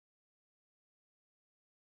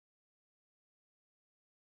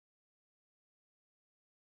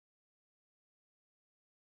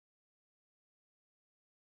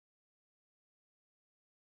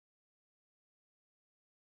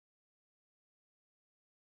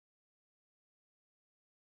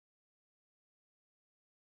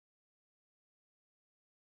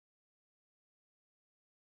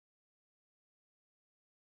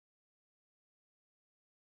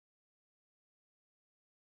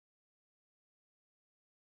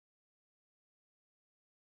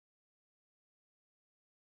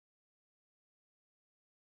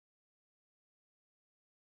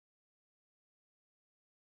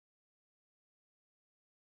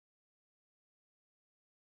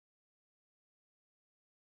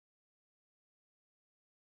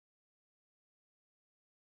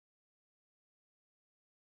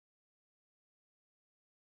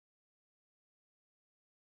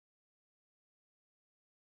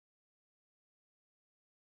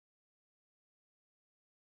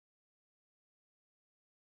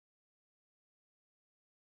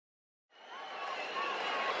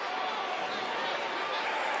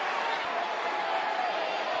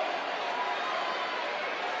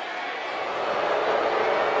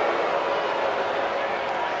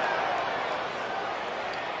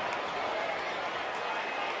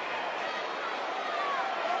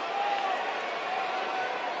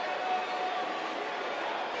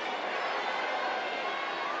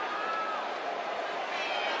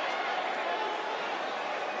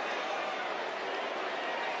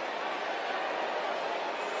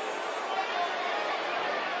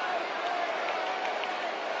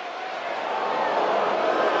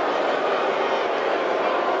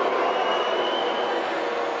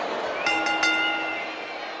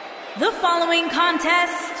The following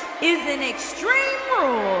contest is an Extreme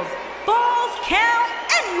Rules Falls Count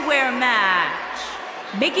Anywhere match.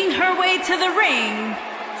 Making her way to the ring,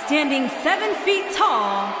 standing 7 feet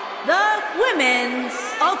tall, the Women's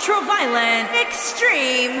Ultraviolent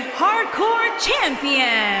Extreme Hardcore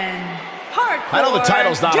Champion. I know the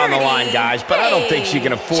title's not on the line, guys, but I don't think she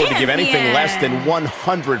can afford to give anything less than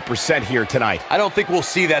 100% here tonight. I don't think we'll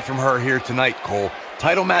see that from her here tonight, Cole.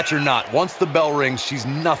 Title match or not, once the bell rings, she's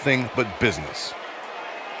nothing but business.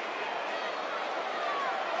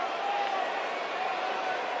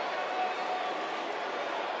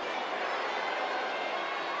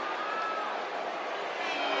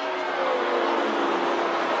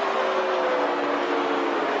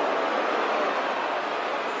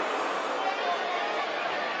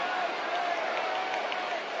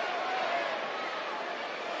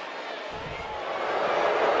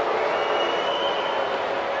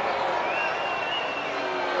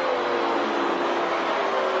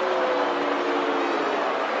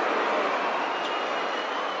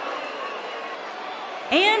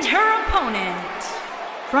 And her opponent,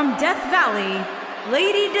 from Death Valley,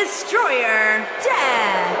 Lady Destroyer,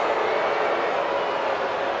 Death.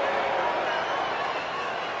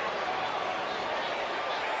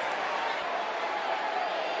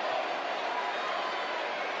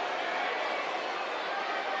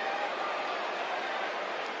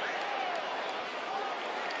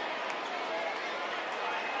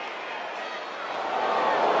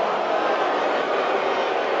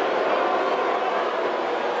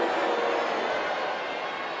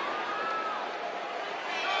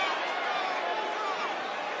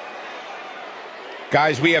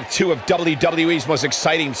 Guys, we have two of WWE's most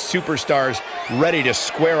exciting superstars ready to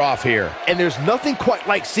square off here. And there's nothing quite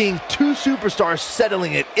like seeing two superstars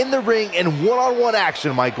settling it in the ring in one-on-one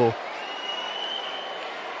action, Michael.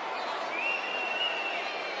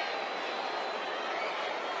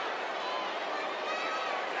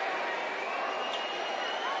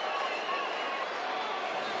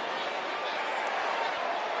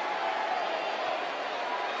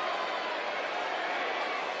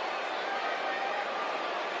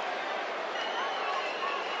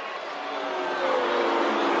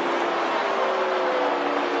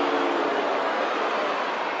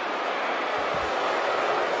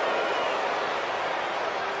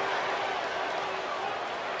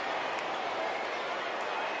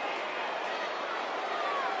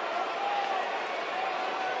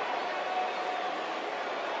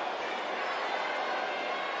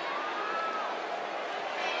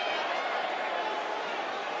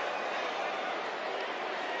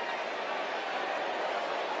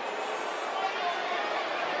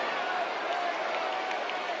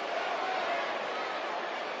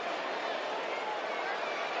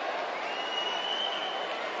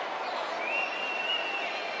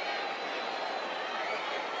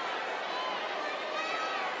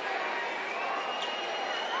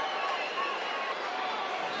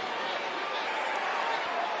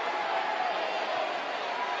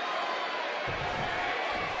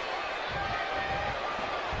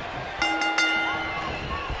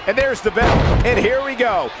 And there's the bell, and here we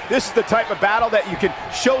go. This is the type of battle that you can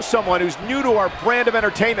show someone who's new to our brand of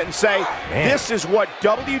entertainment and say, this is what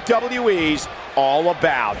WWE's all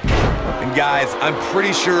about. And guys, I'm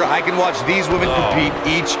pretty sure I can watch these women compete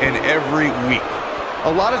each and every week.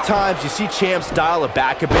 A lot of times you see champs dial it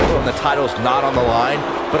back a bit when the title's not on the line,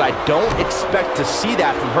 but I don't expect to see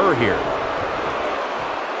that from her here.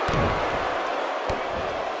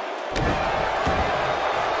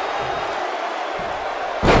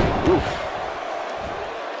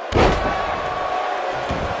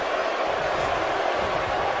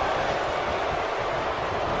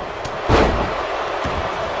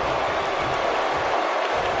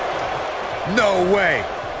 No way.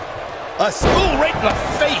 A spool right in the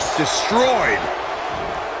face. Destroyed.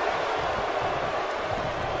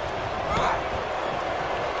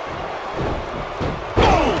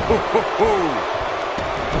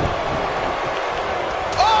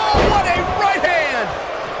 Oh, what a right hand!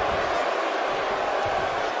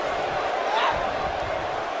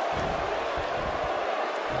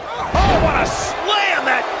 Oh, what a slam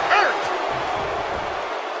that hurt!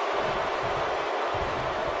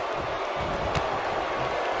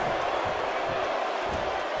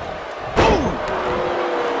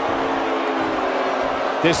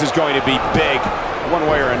 This is going to be big, one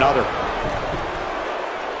way or another.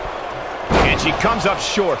 And she comes up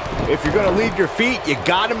short. If you're going to leave your feet, you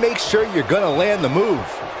got to make sure you're going to land the move.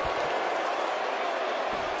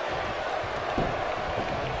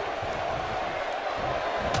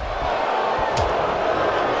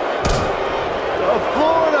 The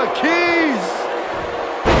Florida Keys!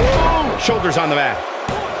 Oh! Shoulders on the mat.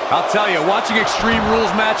 I'll tell you, watching Extreme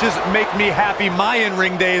Rules matches make me happy. My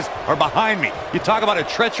in-ring days are behind me. You talk about a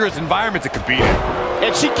treacherous environment to compete in.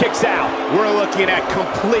 And she kicks out. We're looking at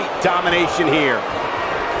complete domination here.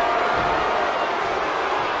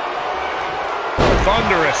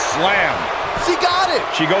 Thunderous slam. She got it.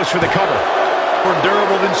 She goes for the cover. More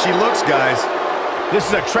durable than she looks, guys. This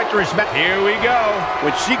is a treacherous match. Here we go.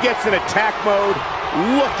 When she gets in attack mode,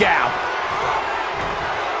 look out.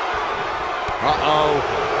 Uh-oh.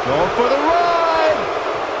 Going for the ride.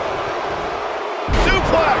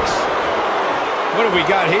 Suplex. What do we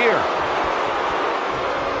got here?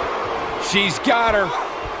 She's got her.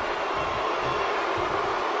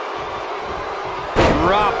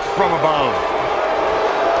 Dropped from above.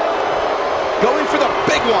 Going for the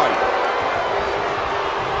big one.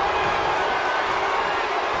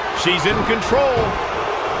 She's in control.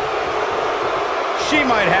 She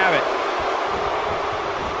might have it.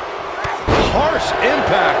 Harsh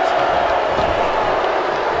impact.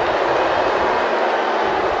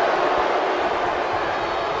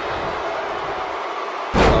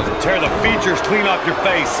 Tear the features clean off your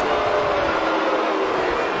face.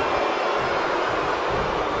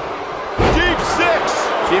 Deep six.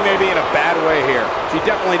 She may be in a bad way here. She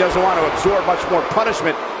definitely doesn't want to absorb much more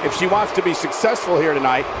punishment if she wants to be successful here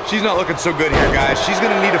tonight. She's not looking so good here, guys. She's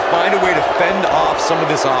going to need to find a way to fend off some of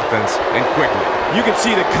this offense, and quickly. You can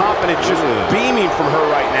see the confidence just beaming from her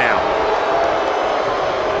right now.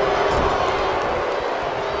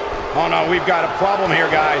 Oh no, we've got a problem here,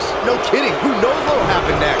 guys. No kidding. Who knows what will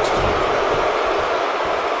happen next?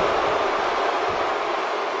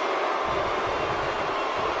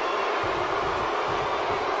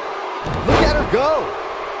 Look at her go.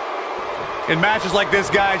 In matches like this,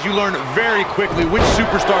 guys, you learn very quickly which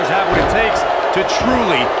superstars have what it takes to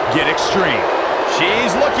truly get extreme.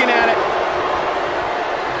 She's looking at it.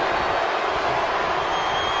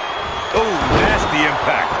 Oh, nasty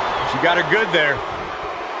impact. She got her good there.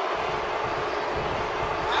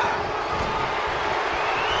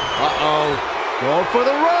 Uh-oh. Going for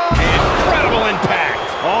the run. Incredible impact.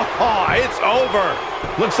 Oh, it's over.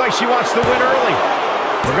 Looks like she wants to win early.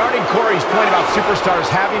 Regarding Corey's point about superstars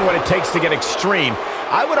having what it takes to get extreme,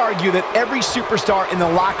 I would argue that every superstar in the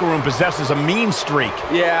locker room possesses a mean streak.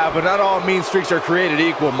 Yeah, but not all mean streaks are created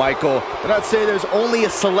equal, Michael. And I'd say there's only a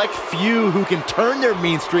select few who can turn their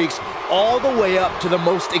mean streaks all the way up to the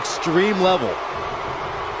most extreme level.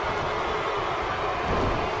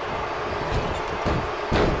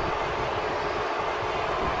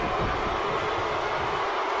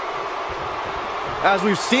 As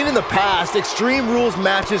we've seen in the past, Extreme Rules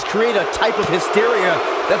matches create a type of hysteria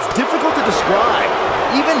that's difficult to describe,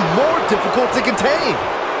 even more difficult to contain.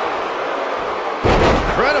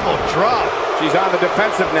 Incredible drop. She's on the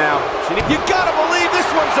defensive now. You gotta believe this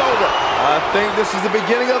one's over. I think this is the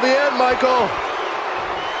beginning of the end, Michael.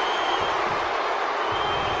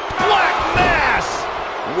 Black Mass!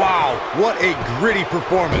 Wow, what a gritty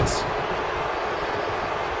performance.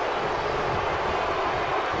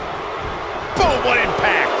 Boom, what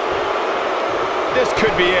impact! This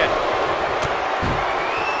could be it.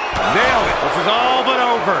 Nailed it. This is all but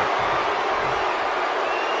over.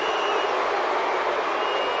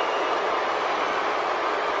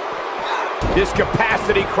 This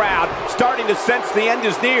capacity crowd starting to sense the end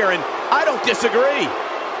is near, and I don't disagree.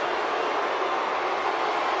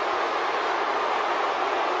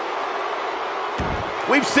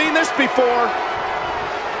 We've seen this before.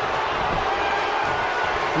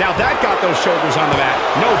 Now that got those shoulders on the mat.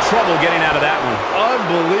 No trouble getting out of that one.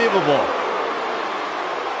 Unbelievable.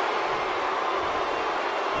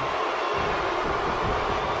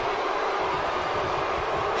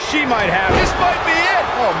 She might have. This might be it.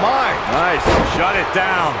 Oh, my. Nice. Shut it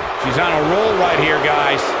down. She's on a roll right here,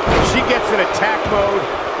 guys. She gets in attack mode.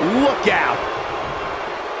 Look out.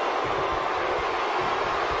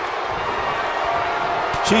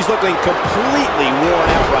 She's looking completely worn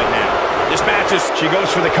out right now. This match is, she goes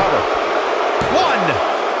for the cover. 1,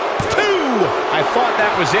 2. I thought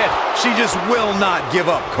that was it. She just will not give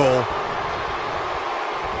up, Cole.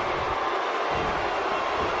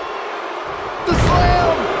 The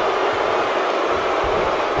slam.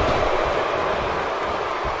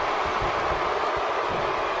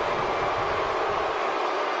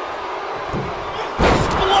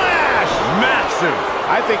 Splash! Massive.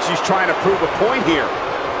 I think she's trying to prove a point here.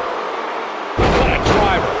 What a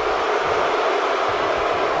driver.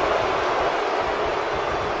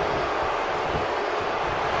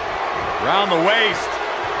 Around the waist.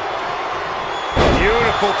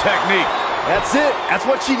 Beautiful technique. That's it. That's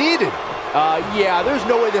what she needed. Yeah, there's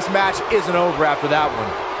no way this match isn't over after that one.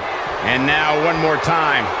 And now one more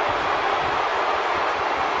time.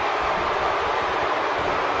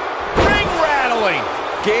 thrilling.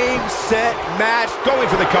 Game, set, match. Going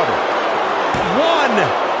for the cover. 1,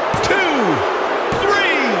 2,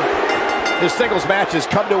 3. This singles match has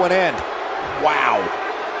come to an end. Wow.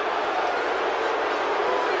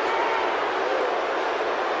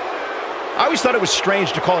 I always thought it was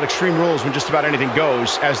strange to call it Extreme Rules when just about anything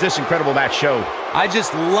goes, as this incredible match showed. I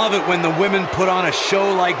just love it when the women put on a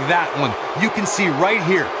show like that one. You can see right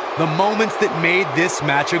here the moments that made this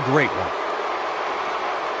match a great one.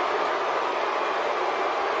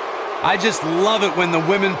 I just love it when the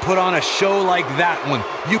women put on a show like that one.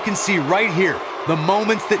 You can see right here the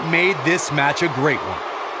moments that made this match a great one.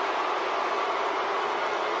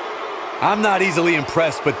 I'm not easily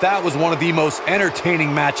impressed, but that was one of the most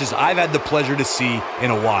entertaining matches I've had the pleasure to see in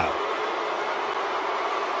a while.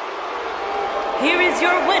 Here is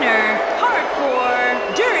your winner, Hardcore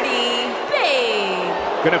Dirty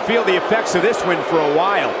Babe. Gonna feel the effects of this win for a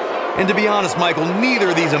while. And to be honest, Michael, neither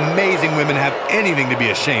of these amazing women have anything to be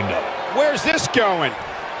ashamed of. Where's this going?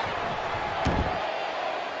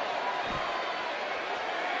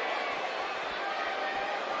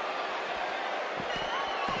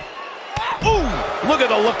 Ooh, look at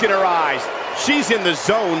the look in her eyes. She's in the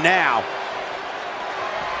zone now.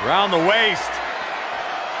 Round the waist.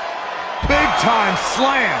 Big time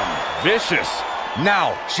slam. Vicious.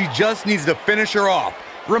 Now, she just needs to finish her off.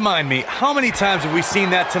 Remind me, how many times have we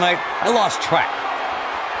seen that tonight? I lost track.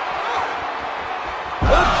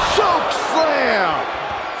 A choke slam!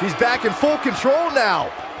 She's back in full control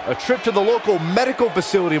now. A trip to the local medical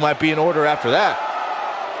facility might be in order after that.